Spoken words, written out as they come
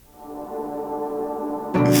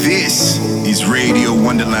This is Radio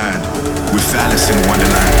Wonderland with Alice in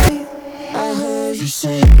Wonderland. I heard you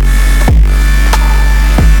say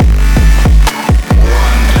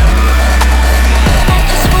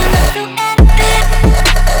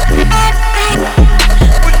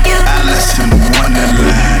Alice in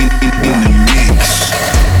Wonderland in the mix.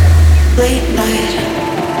 late night,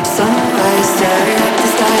 sunrise, staring at the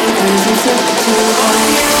sky, losing sight too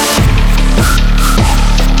high.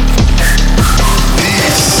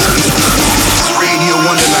 This is Radio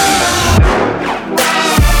Wonderland.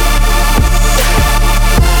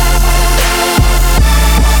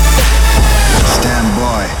 Stand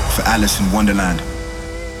by for Alice in Wonderland.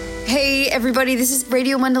 Hey everybody, this is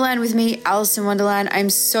Radio Wonderland with me, Alice in Wonderland. I'm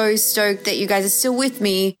so stoked that you guys are still with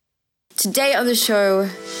me. Today on the show,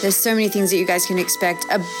 there's so many things that you guys can expect.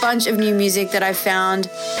 A bunch of new music that I found.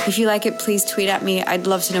 If you like it, please tweet at me. I'd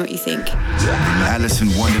love to know what you think. Alice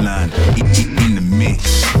in Wonderland in the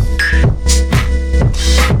mix.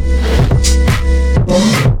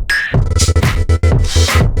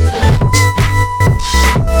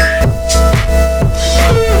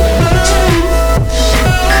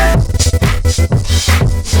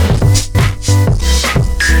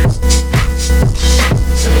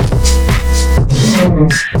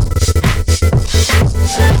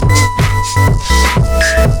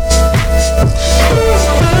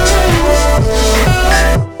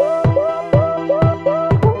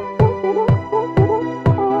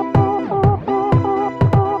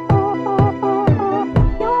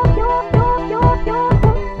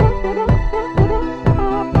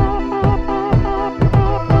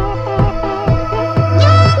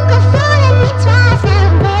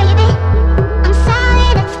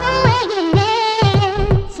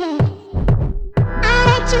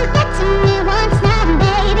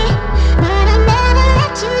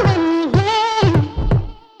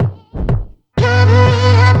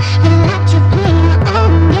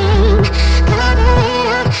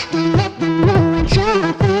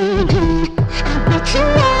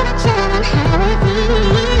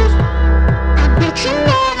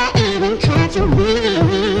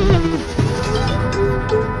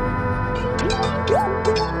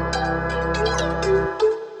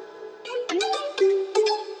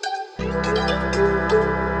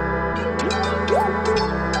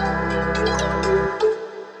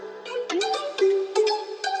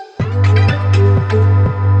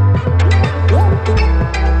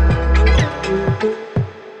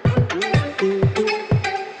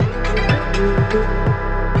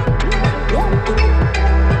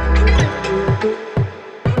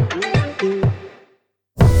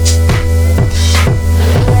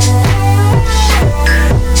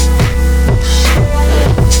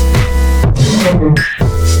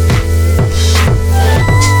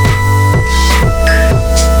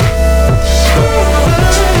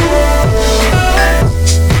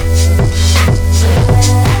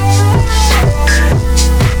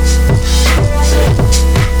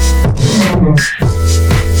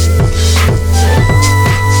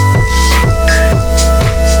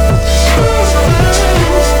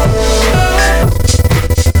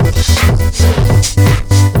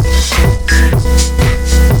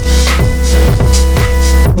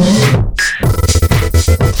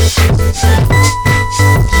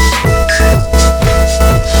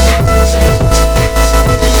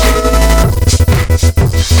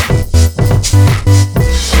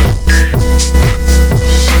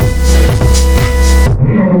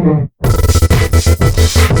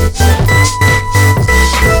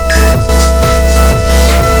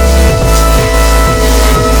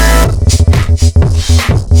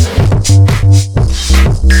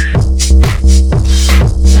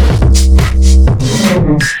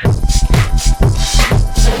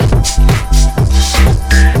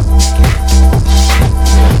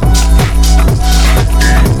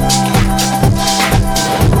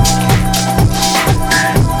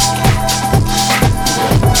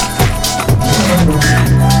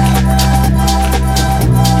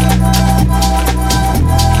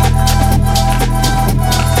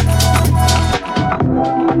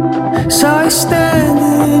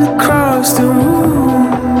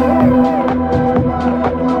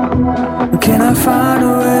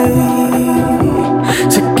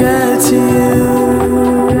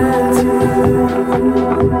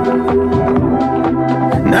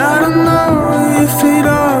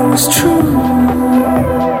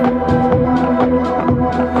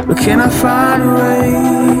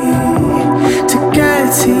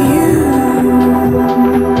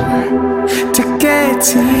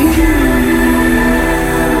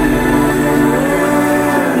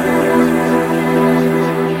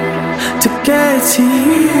 To get to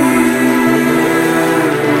you.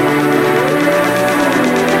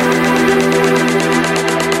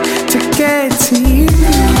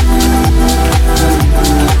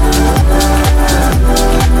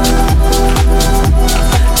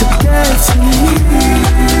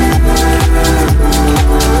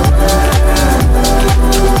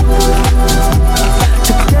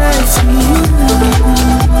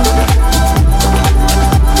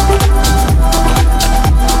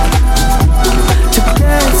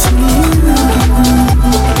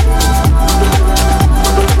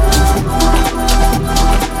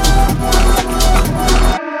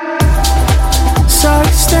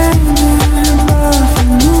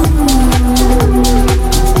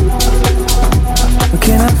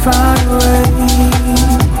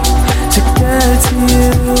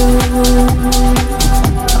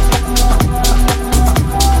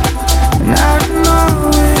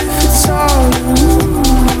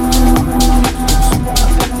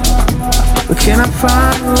 Can I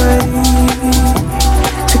find a way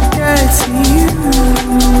to get to you?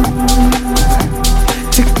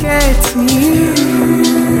 To get to you?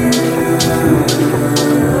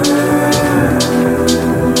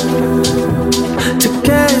 To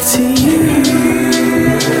get to you?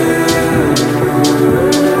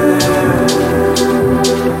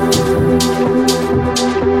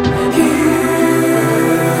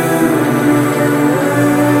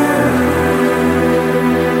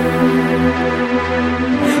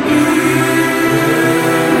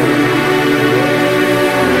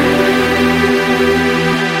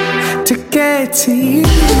 To get to you.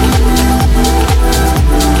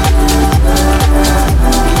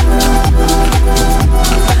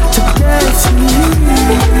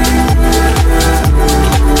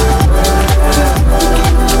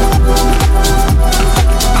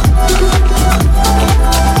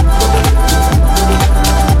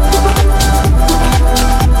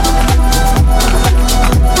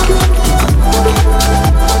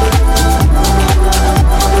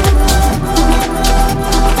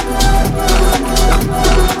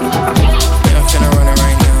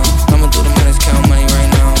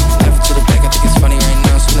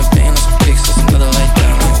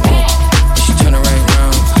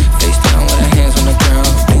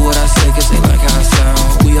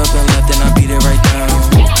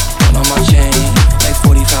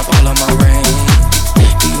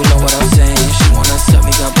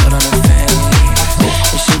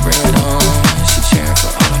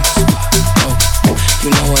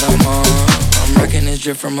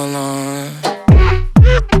 From Milan.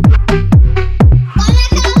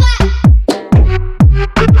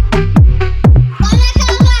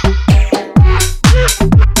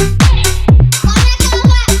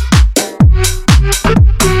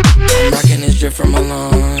 I'm rocking this drip from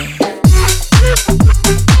Milan.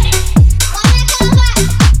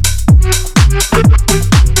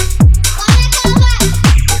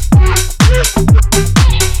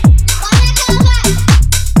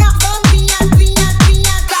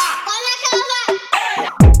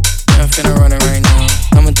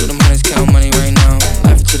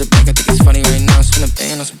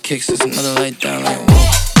 Kicks is another light down like whoa.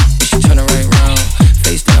 And she turn it right round,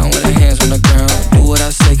 face down with her hands on the ground. Do what I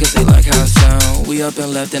say cause they like how I sound. We up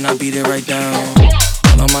and left and I beat it right down.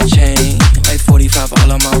 All on my chain, like 45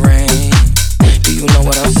 all on my ring. Do you know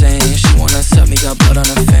what I'm saying? She wanna suck me, got blood on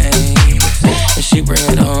her face. And she bring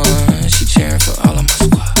it on, she cheering for all of my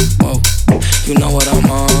squad. Whoa, you know what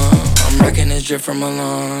I'm on. I'm wrecking this drip from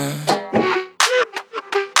Milan.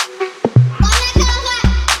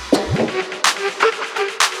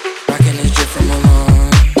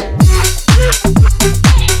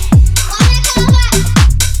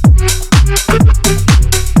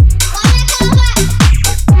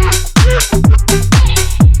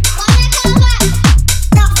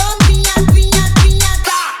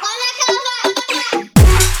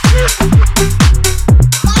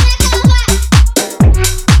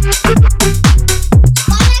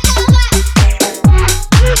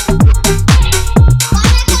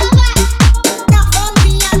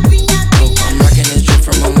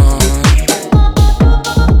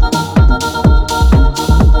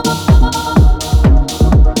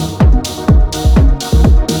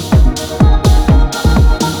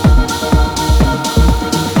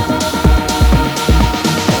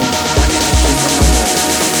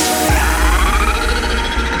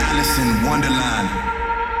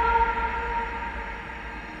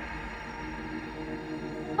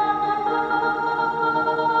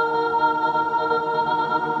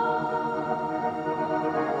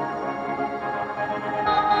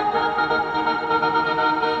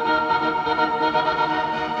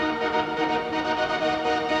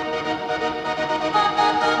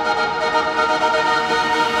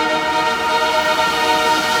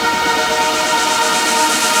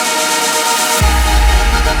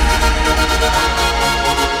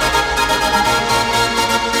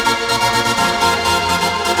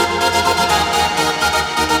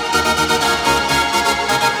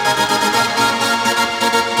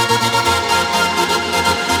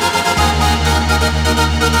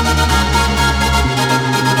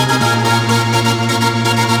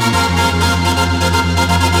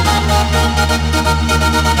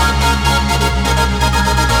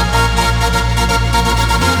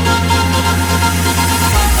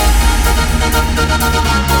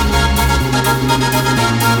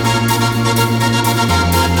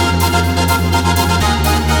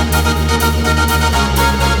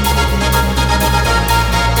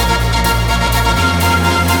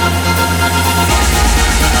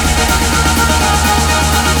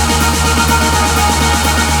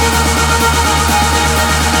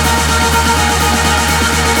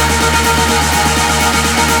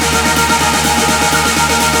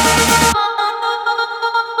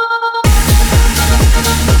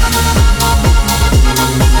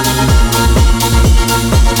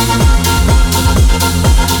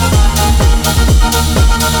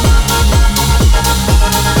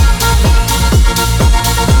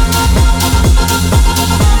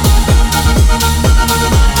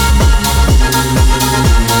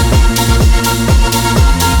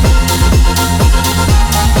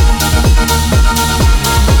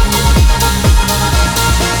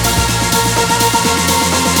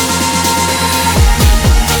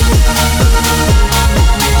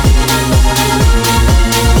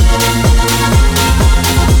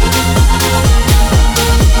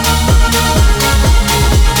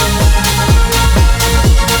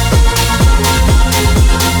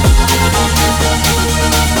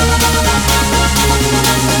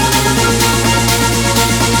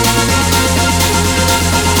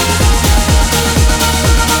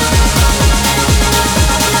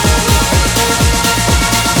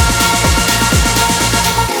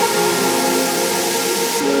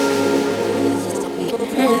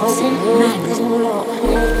 chasing madness.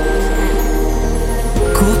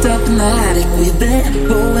 Cooped up in the attic, we've been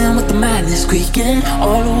rolling with the madness, creaking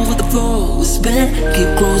all over the floor. We spin,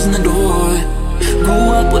 keep closing the door. Grew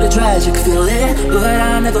up with a tragic feeling, but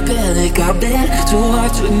I never panic. I've been too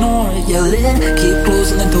hard to ignore, yelling, keep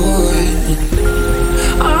closing the door.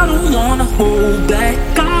 I don't wanna hold back,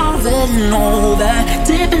 I already know that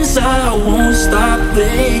deep inside I won't stop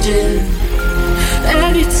raging.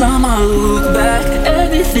 Every time I look back,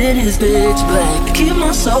 everything is pitch black. Keep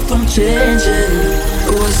myself from changing.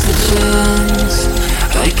 What's the chance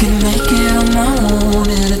I can make it on my own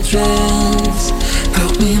in a trance?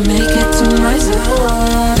 Help me make it to my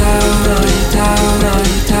zone.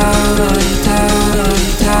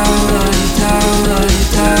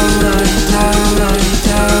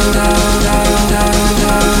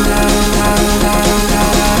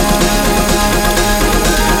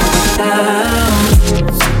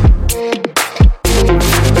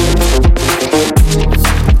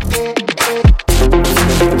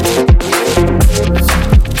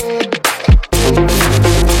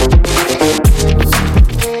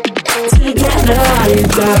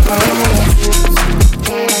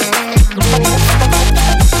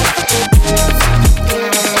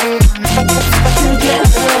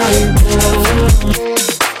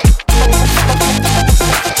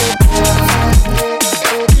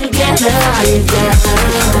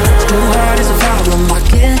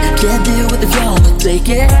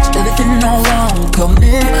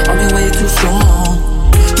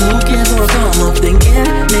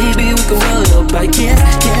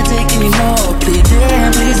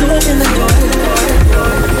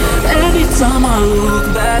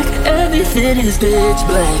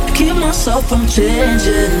 From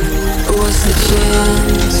changing. What's the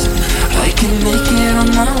chance I can make it on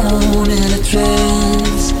my own in a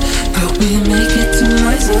trance? Help me make it to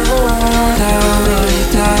my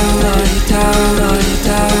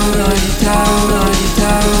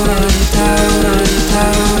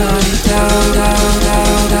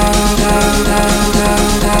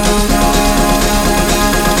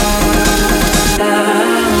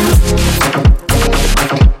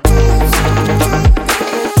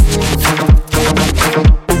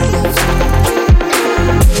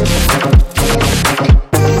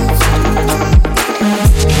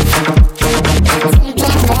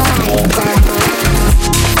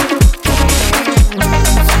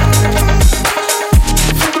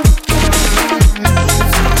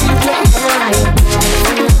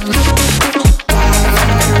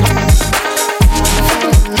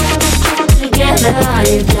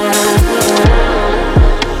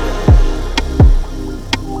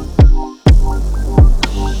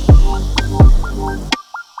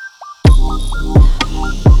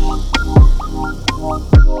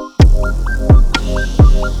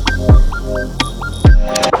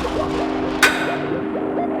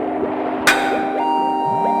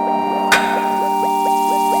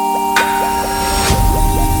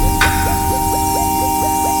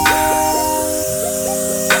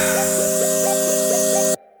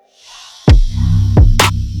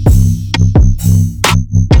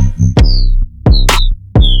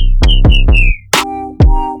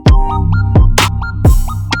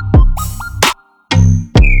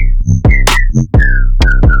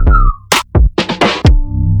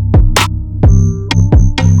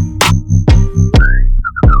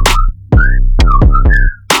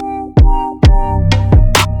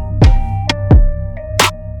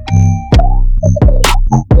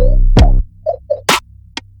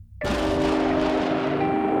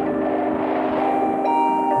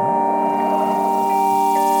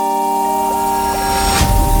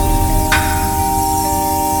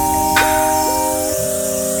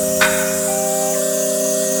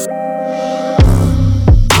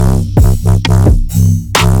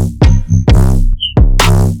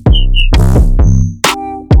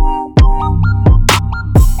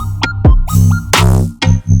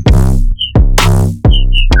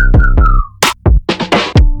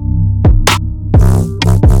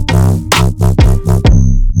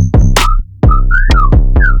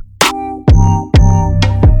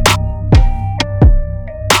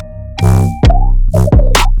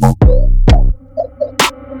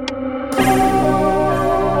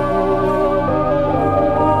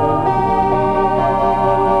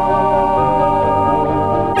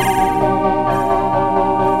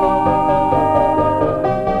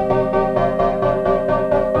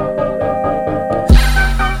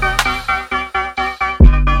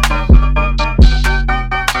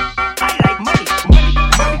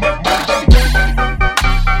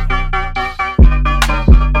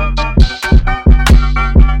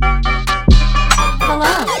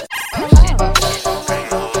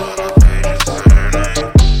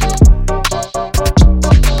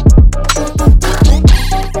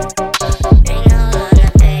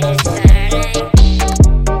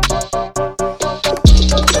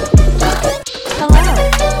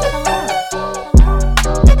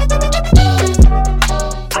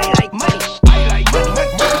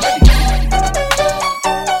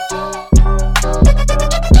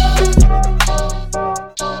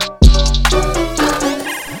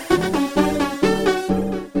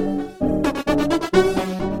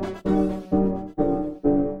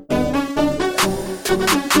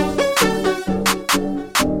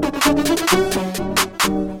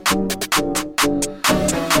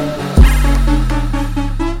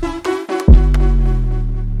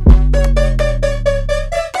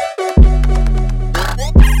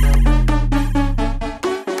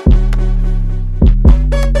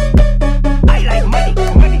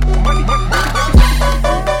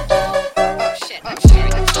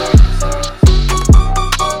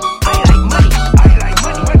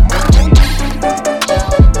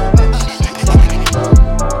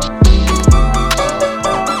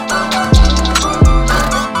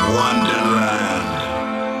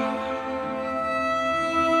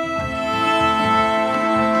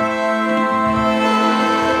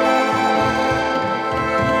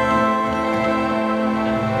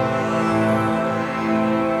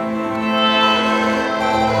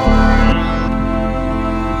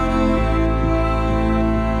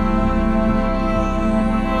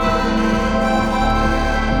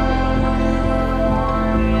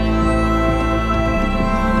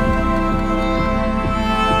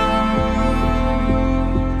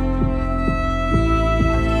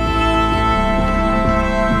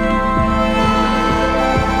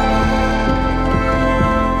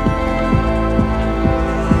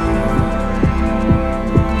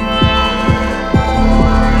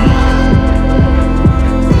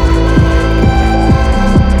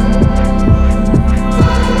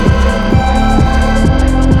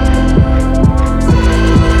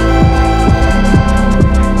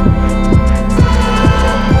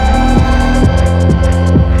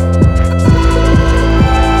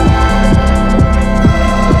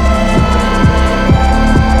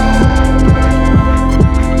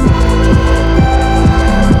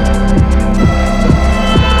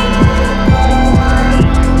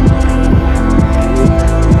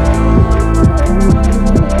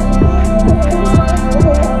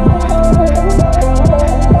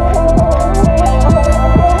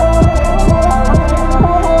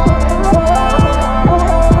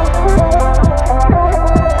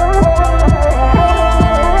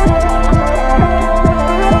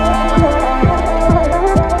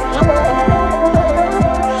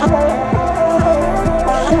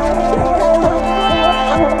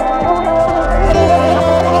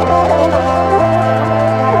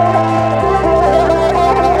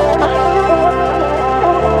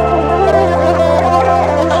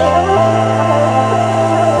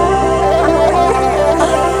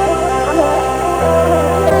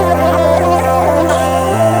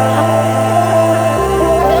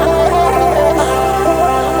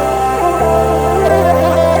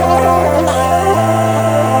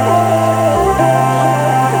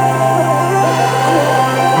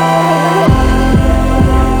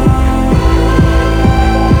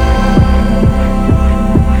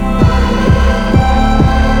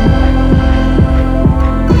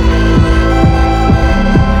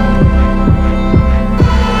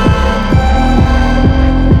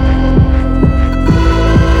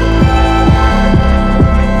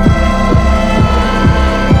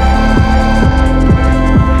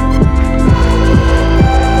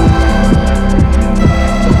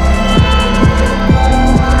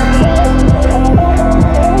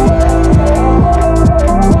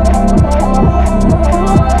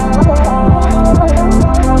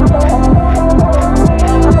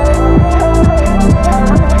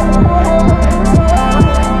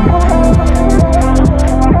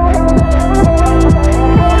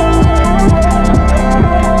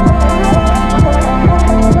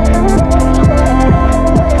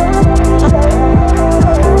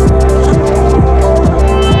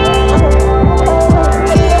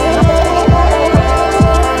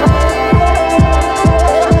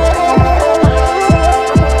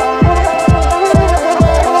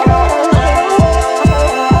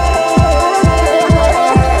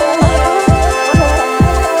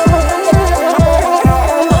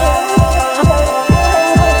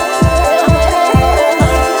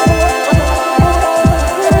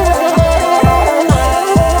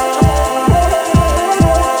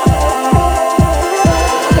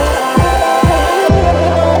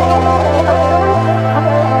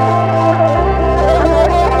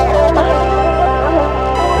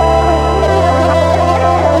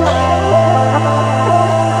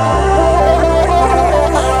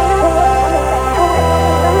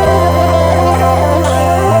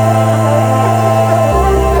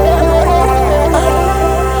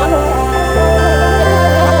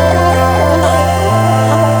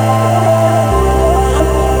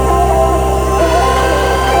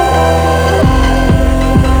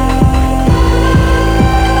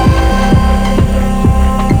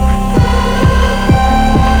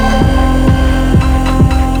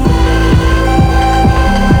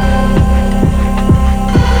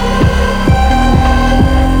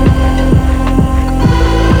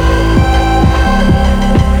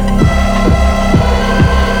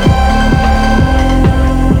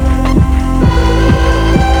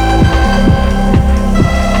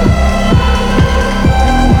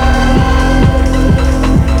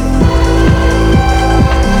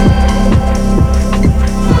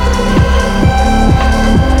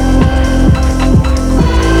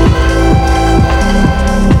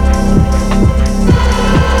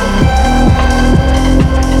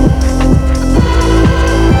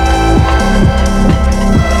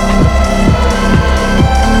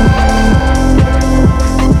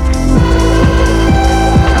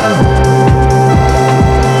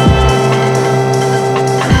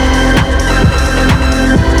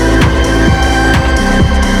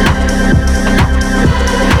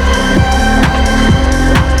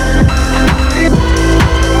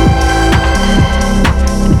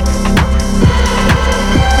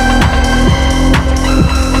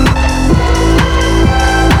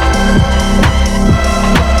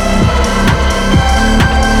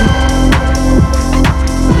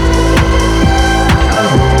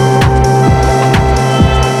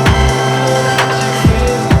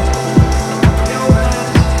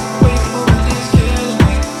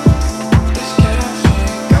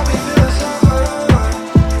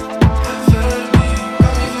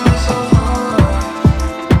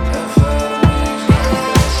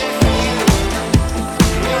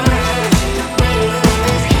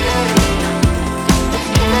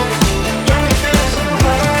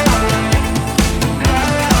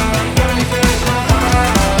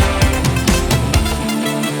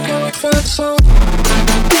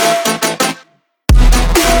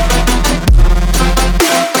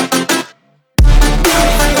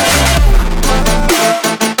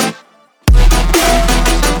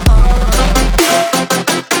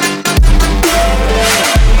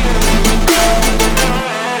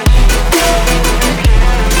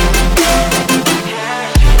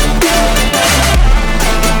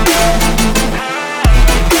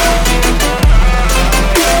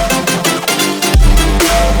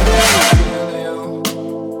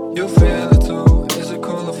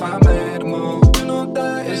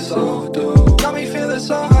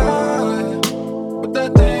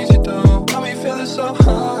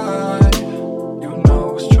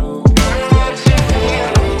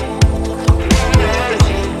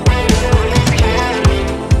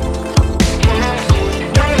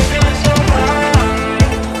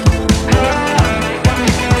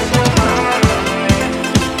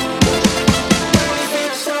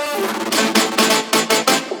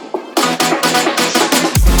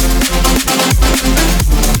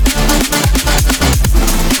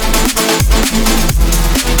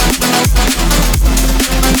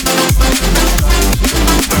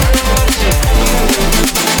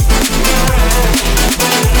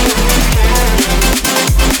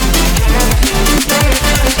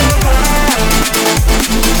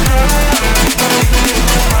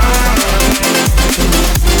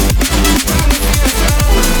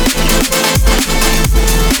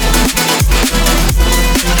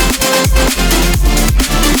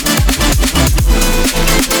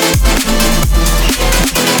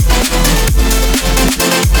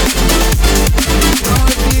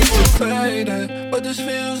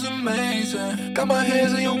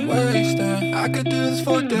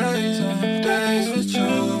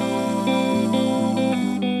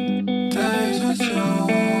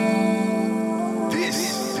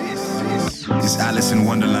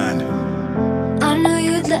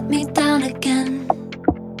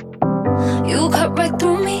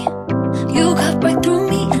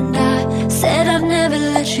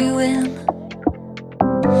you in.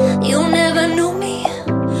 You never knew me,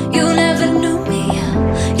 you never knew me.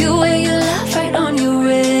 You wear your love right on your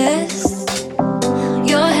wrist.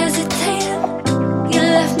 You're hesitating, you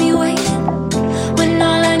left me waiting when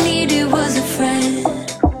all I needed was a friend.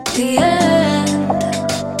 The end.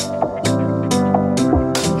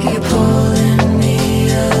 You're pulling me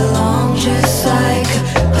along just like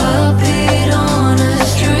a puppet on a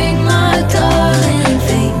string, my darling.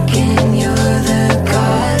 Thinking you're the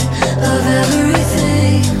god of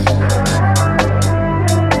everything.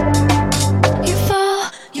 You fall,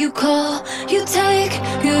 you call, you take,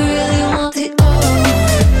 you really want it all.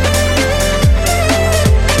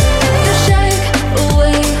 You shake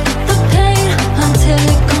away the pain until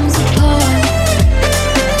it comes apart.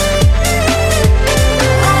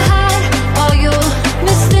 I hide all your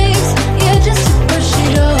mistakes, yeah, just to brush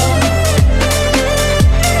it off.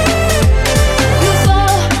 You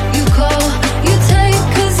fall, you call, you take,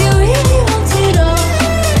 'cause you really want it all.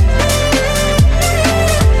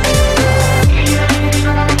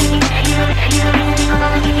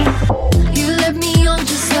 You let me on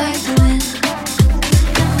just like the wind.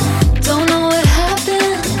 Don't know what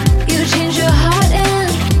happened. You changed your heart and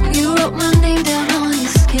you wrote my name down on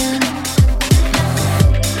your skin.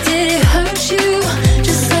 Did it hurt you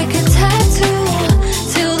just like a tattoo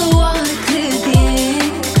till the water cleared the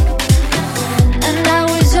ink? And now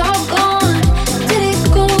it's all gone. Did it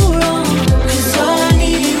go wrong? 'Cause all I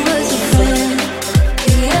needed was a friend.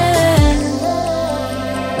 Yeah.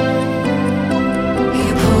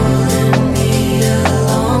 You're pulling me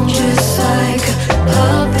along just like a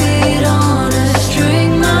puppet on a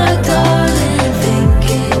string, my darling.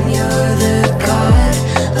 Thinking you're the god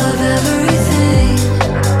of everything.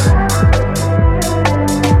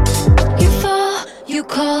 You fall, you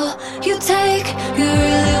call, you take, you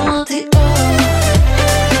really want it all.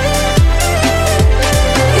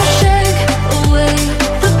 You shake away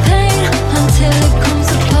the pain until it comes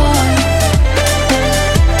apart.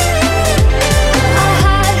 I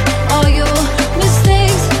hide all your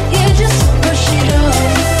mistakes, yeah, just to brush it off.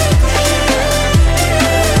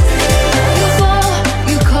 You fall,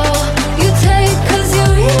 you call, you take, 'cause you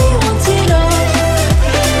really want it all.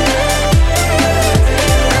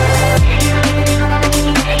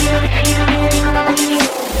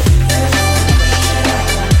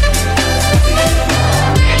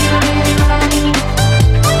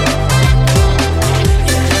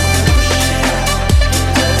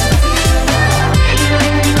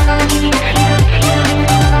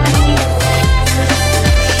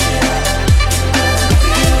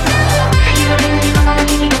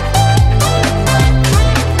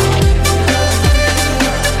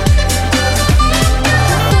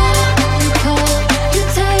 You call, you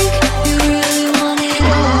take, you really want it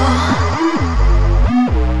all.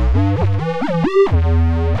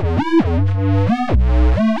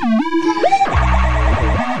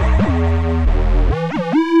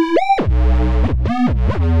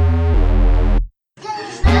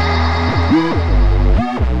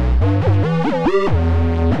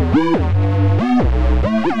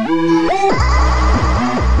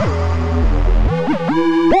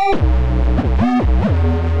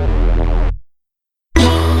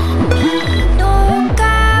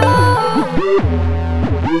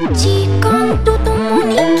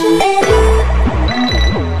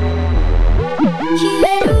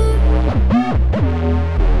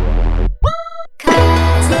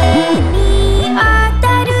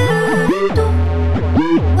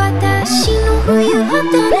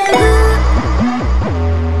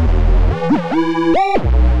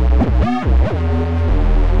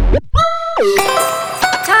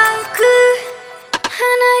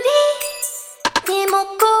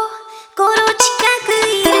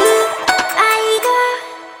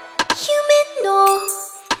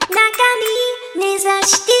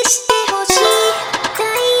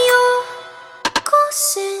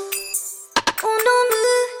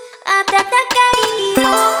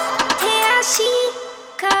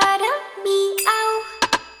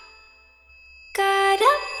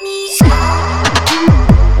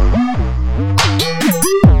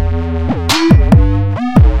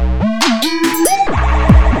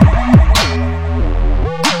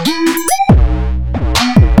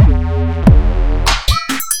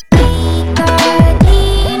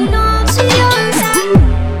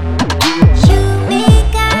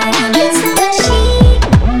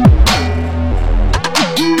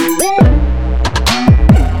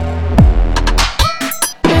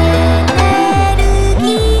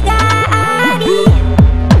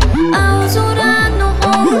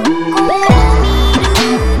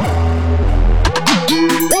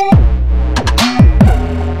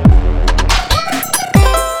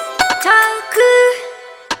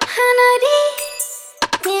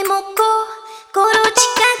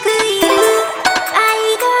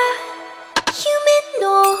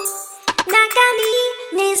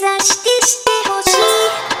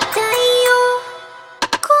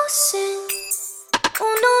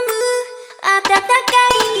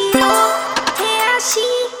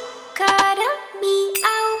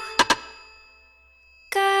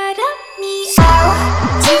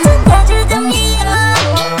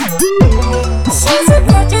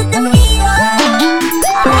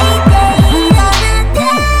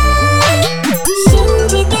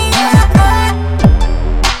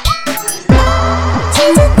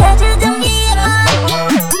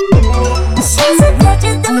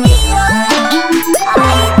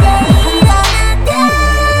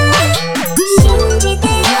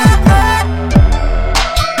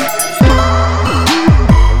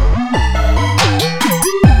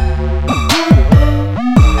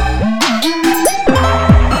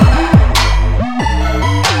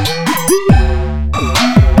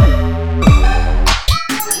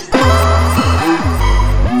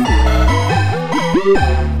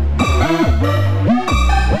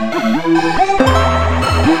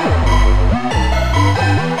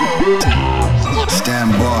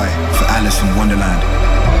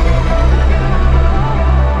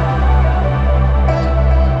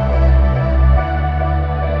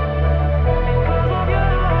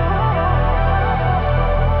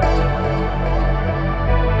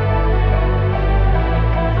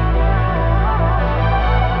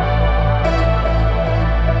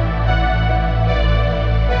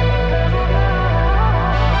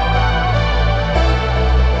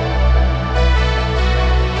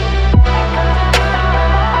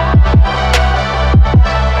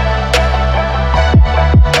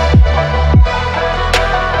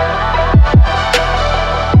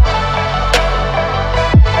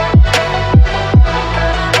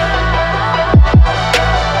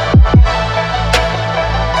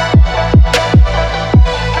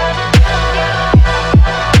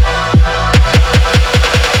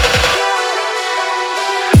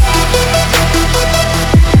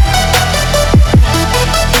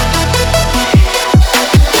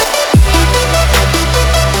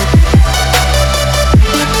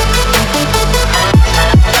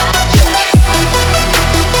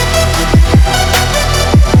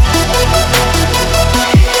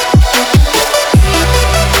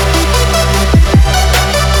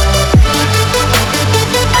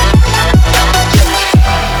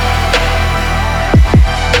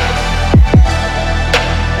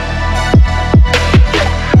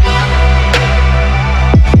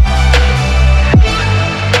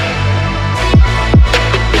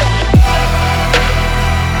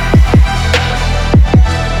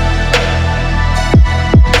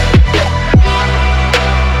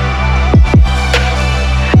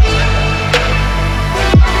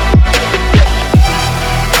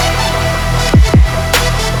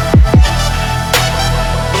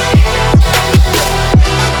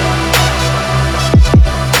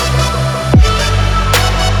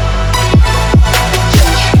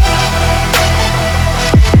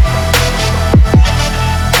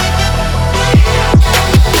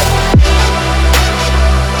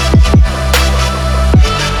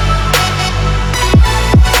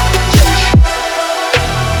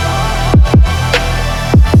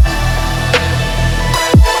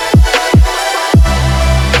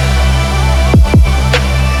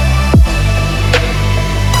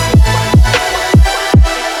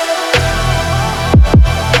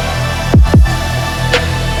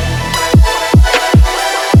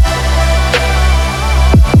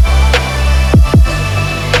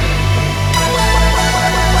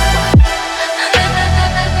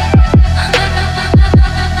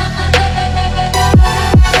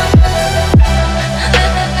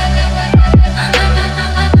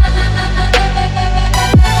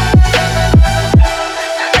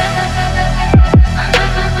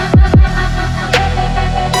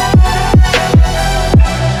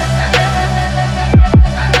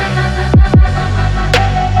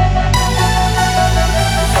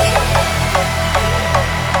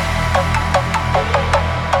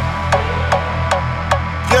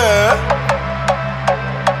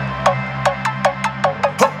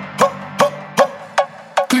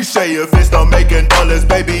 Say if it's not making dollars,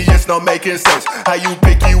 baby, it's not making sense. How you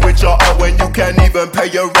picky with your art when you can't even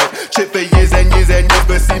pay your rent? Chip for years and years and years,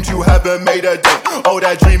 but seems you haven't made a dent. All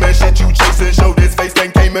that dream and shit you chasing, showed his face,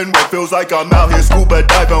 then came and went. Feels like I'm out here scuba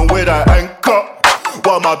diving with an anchor,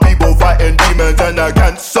 while my people fighting demons and the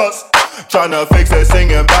cancers. Tryna fix it,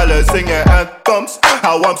 singing ballads, singing anthems.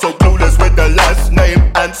 How I'm so clueless with the last name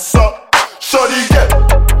answer. Shorty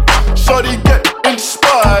get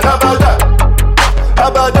inspired. How about that? How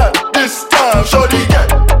about that this time? Shorty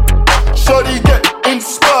get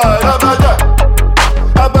inspired. How about that?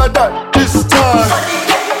 How about that this time?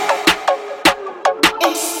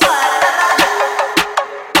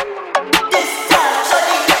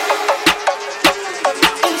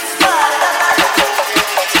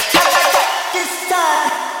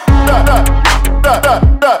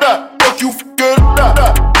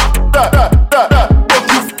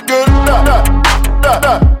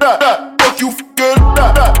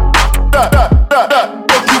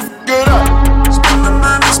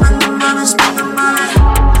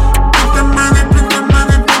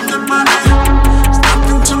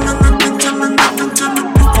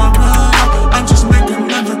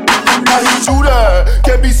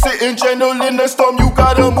 Gentle in the storm, you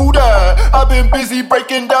gotta move that. I've been busy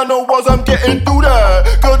breaking down the walls, I'm getting through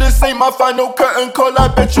that. Girl, this ain't my final curtain call, I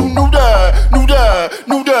bet you knew that.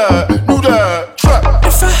 Trap.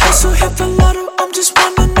 If I hustle, hit the lotto, I'm just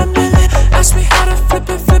winning a million. Ask me how to flip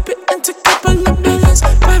it into couple of millions.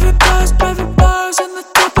 Private bars, and the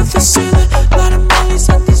top of the ceiling. Lot of mollies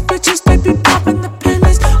and these bitches, they be popping the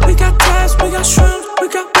pillies. We got tabs, we got shrooms, we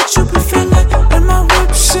got what you be feeling. And my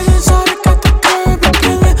whip shit is all that got the curb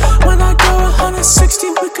appealing. When I go 160,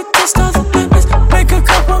 we could test all the limits. Make a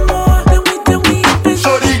couple more, then we in business.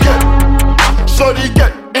 Shorty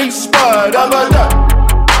get inspired. How about that?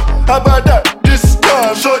 How about that this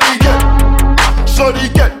time? Shorty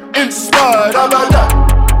get inspired. How about that?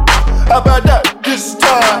 How about that this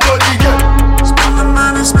time? Shorty get. Spend the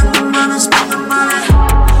money, spend the money, spend the money.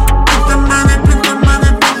 Put the money, put the money,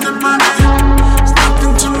 put the money. It's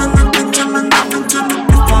nothing to me, nothing to me, nothing to me.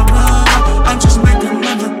 If I run up, I'm just making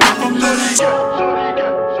another couple money.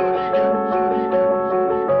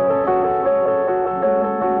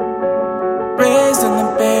 Raised in the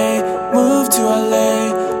Bay, moved to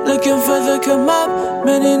LA, looking for the come up.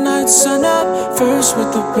 Many nights sun up, first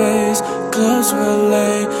with the bass, clubs were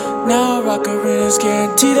late. Now I rock arenas,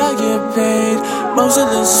 guaranteed I get paid. Most of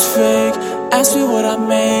this is fake, ask me what I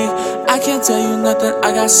make. I can't tell you nothing,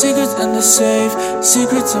 I got secrets in the safe.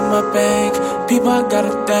 Secrets in my bank, people I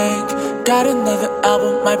gotta thank. Got another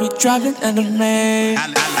album, might be dropping end of May.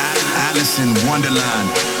 Alice in Wonderland.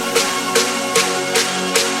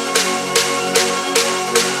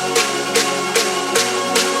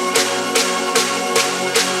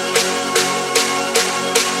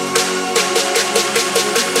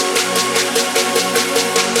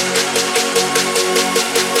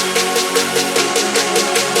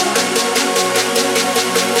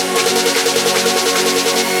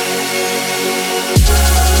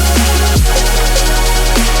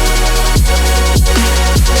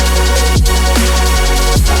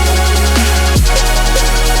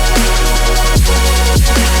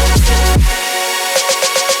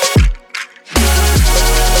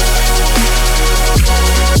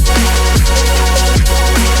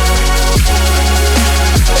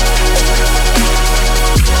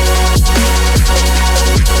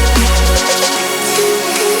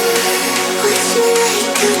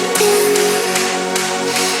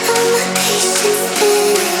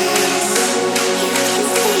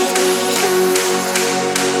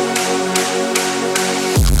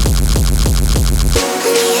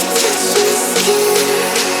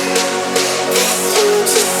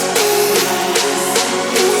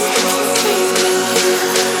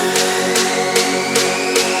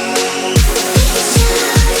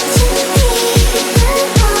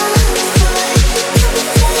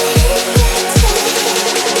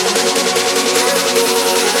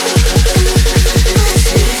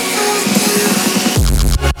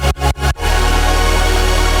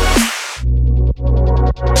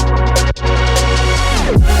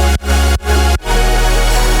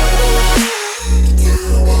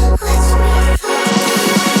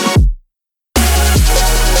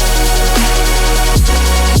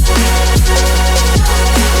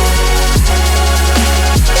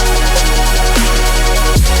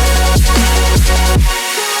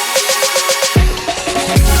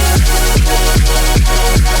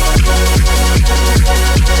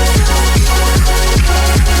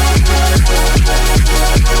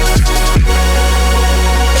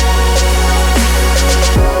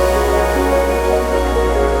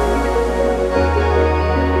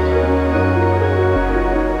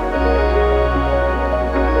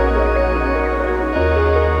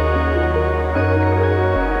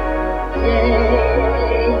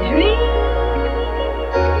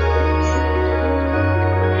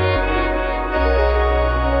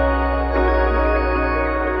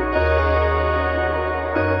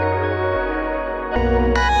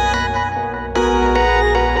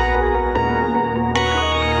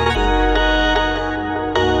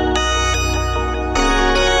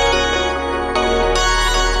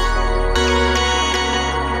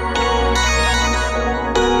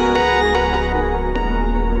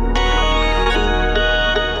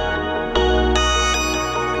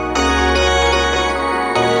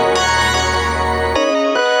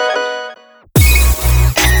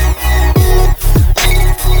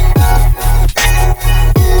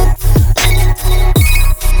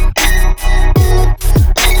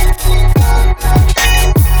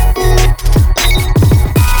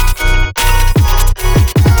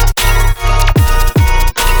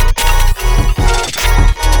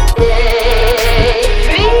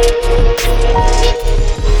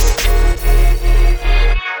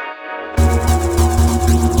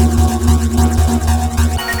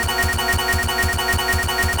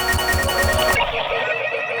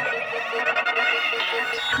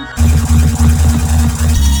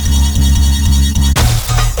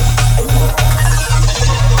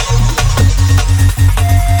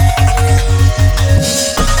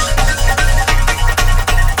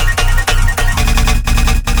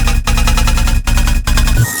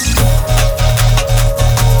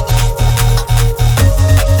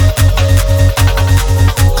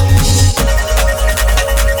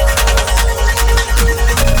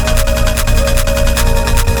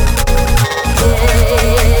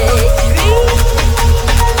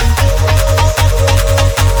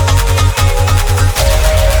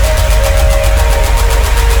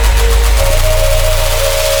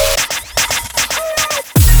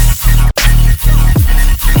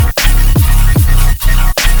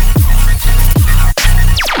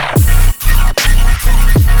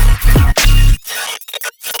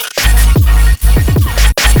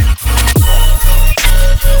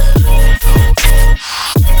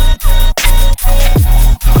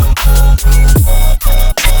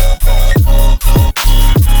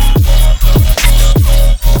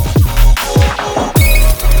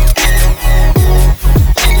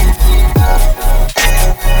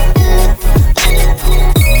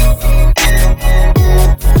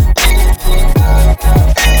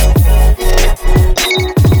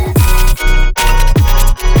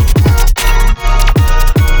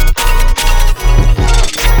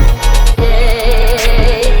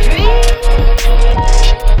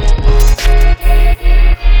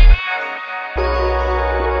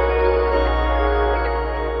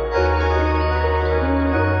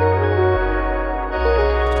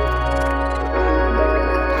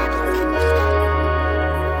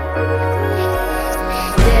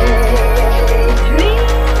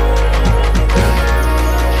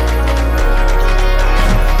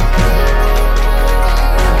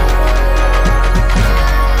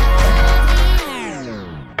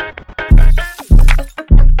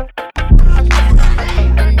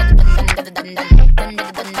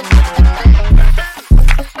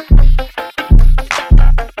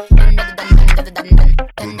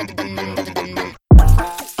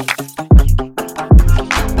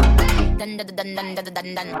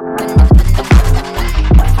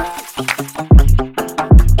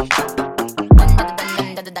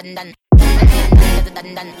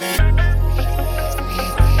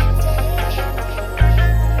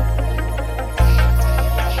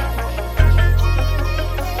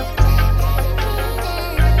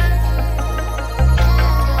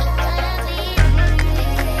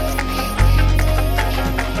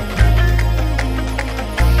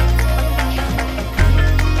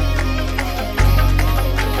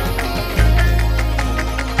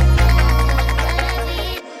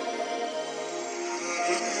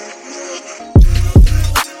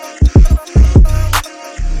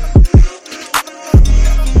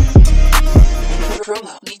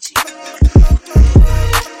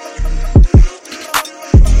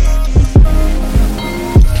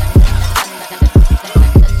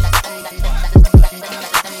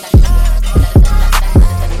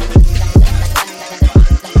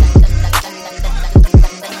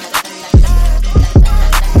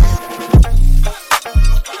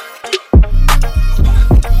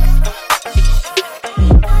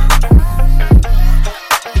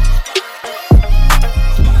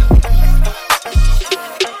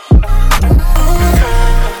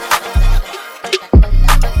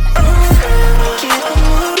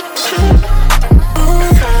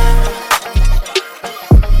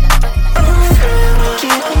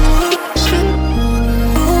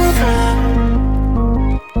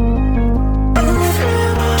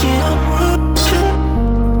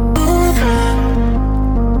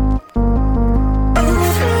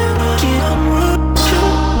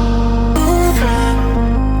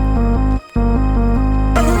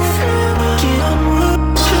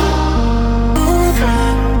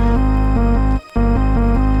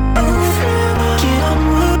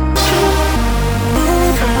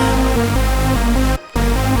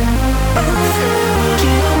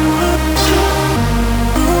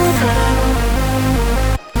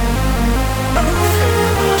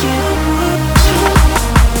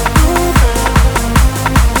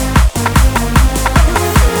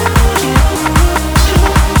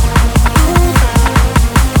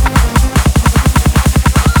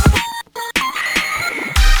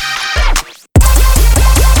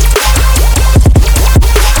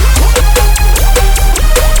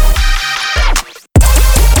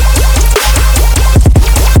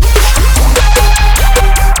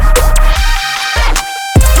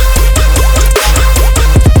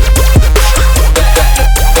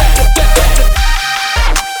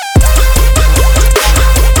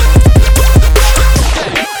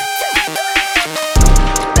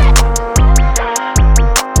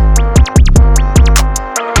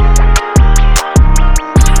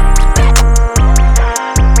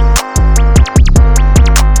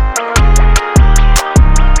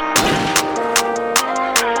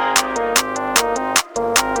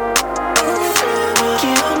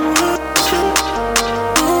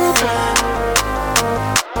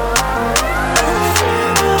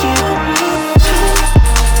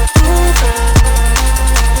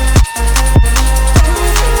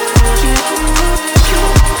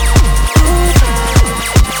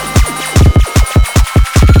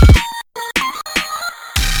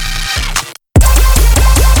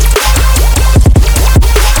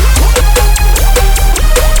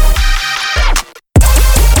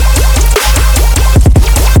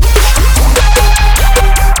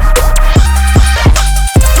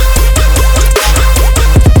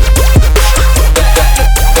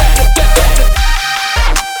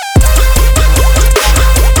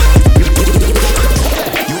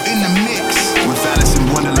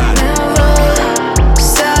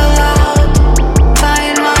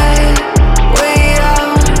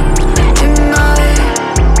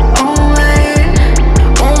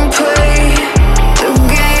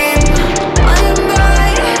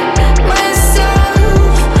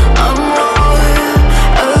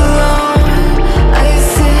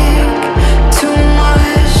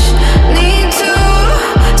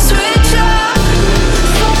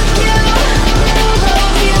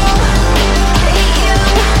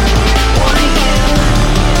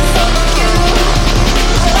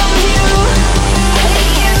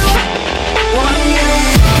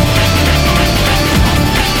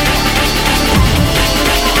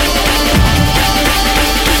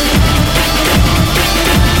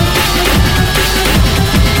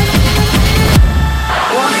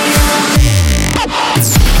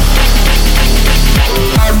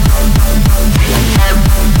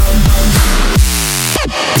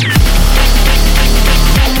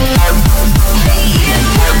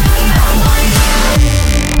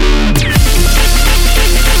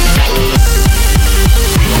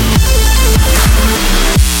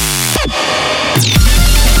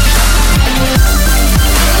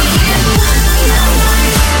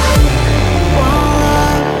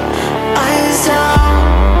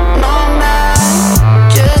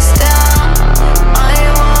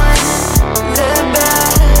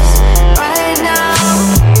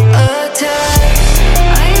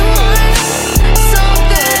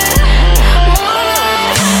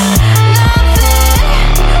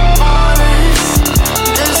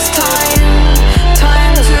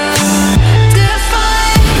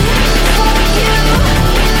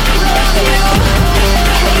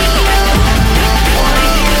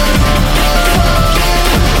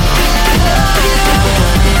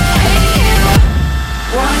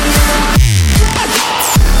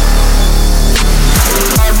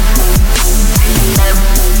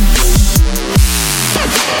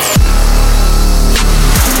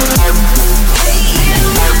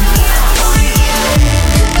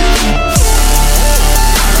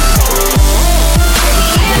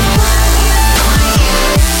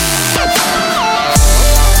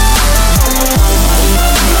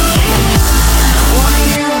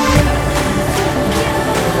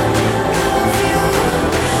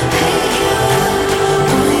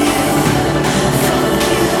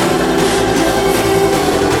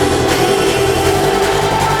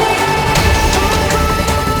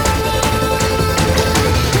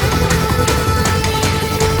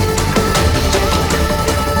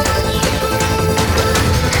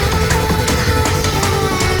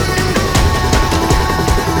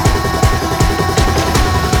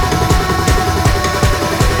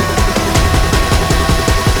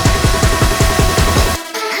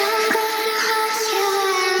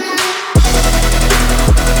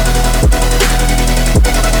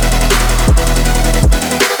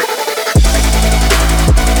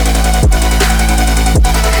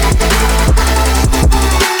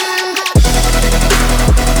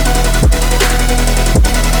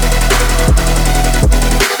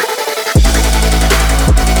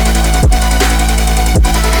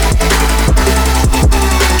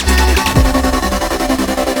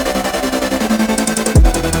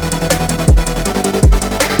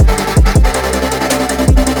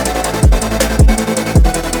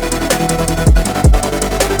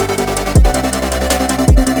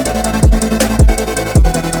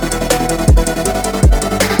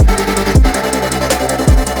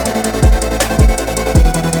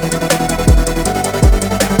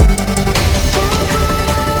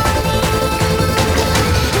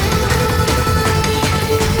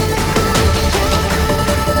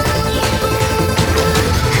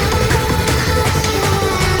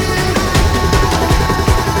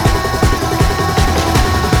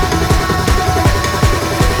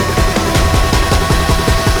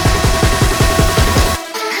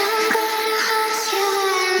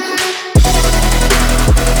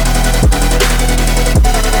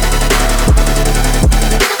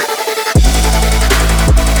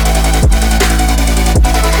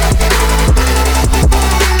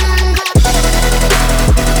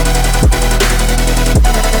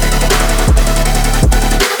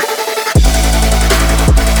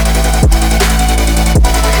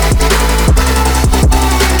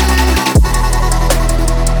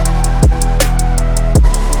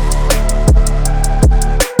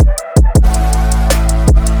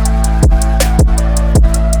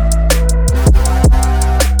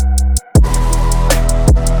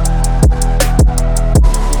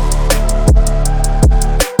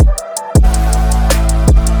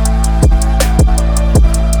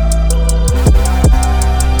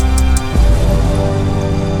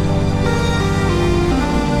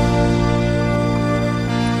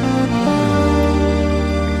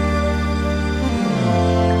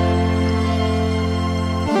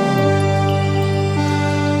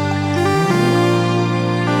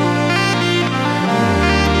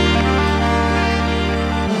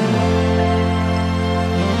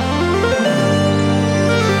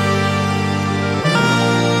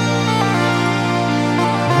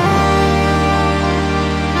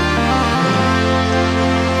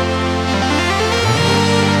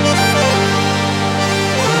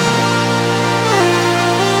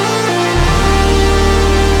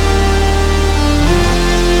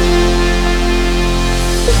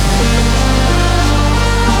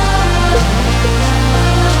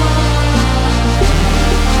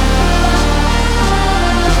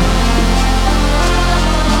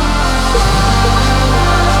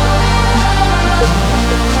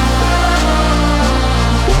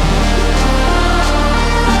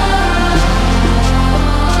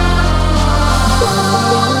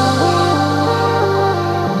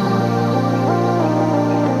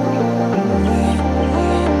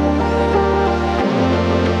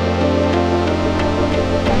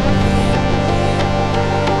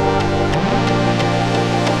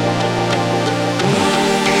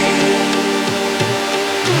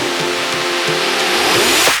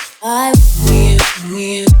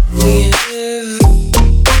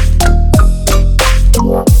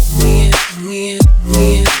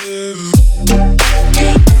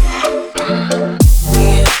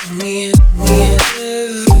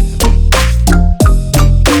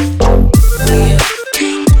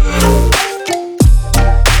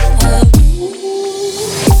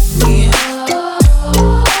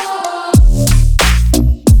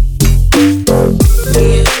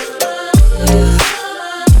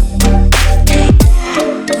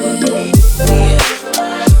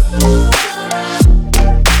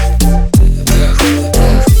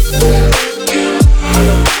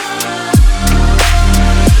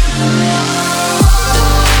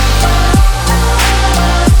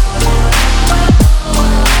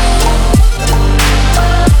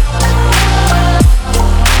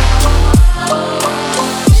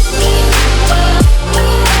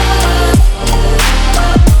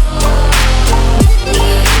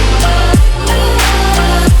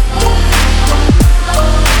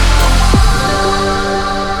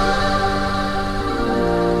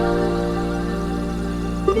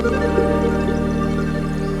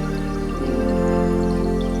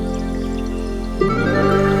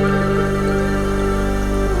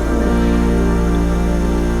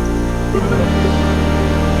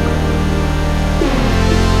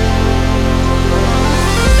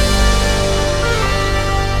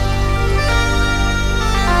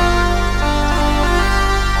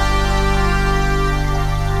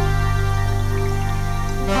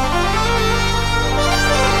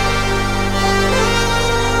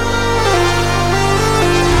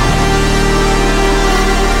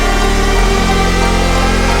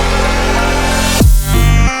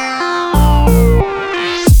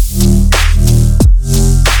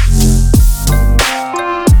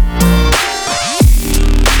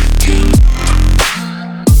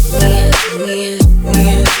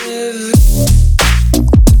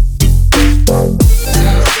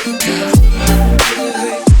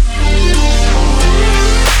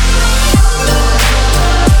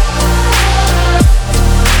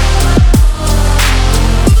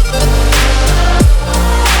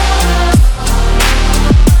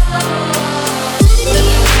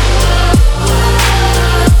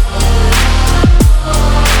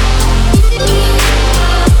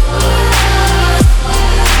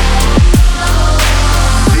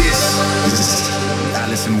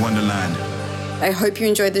 hope you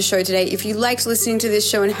enjoyed the show today. If you liked listening to this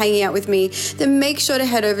show and hanging out with me, then make sure to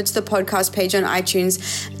head over to the podcast page on iTunes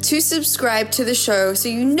to subscribe to the show so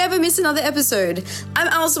you never miss another episode. I'm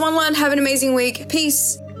Alison Wonderland. Have an amazing week.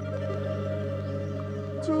 Peace.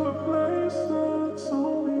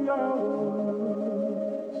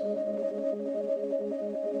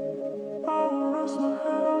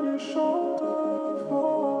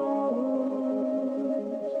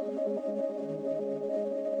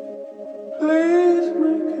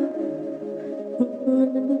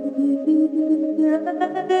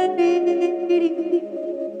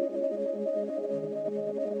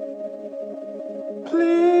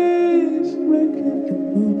 Please make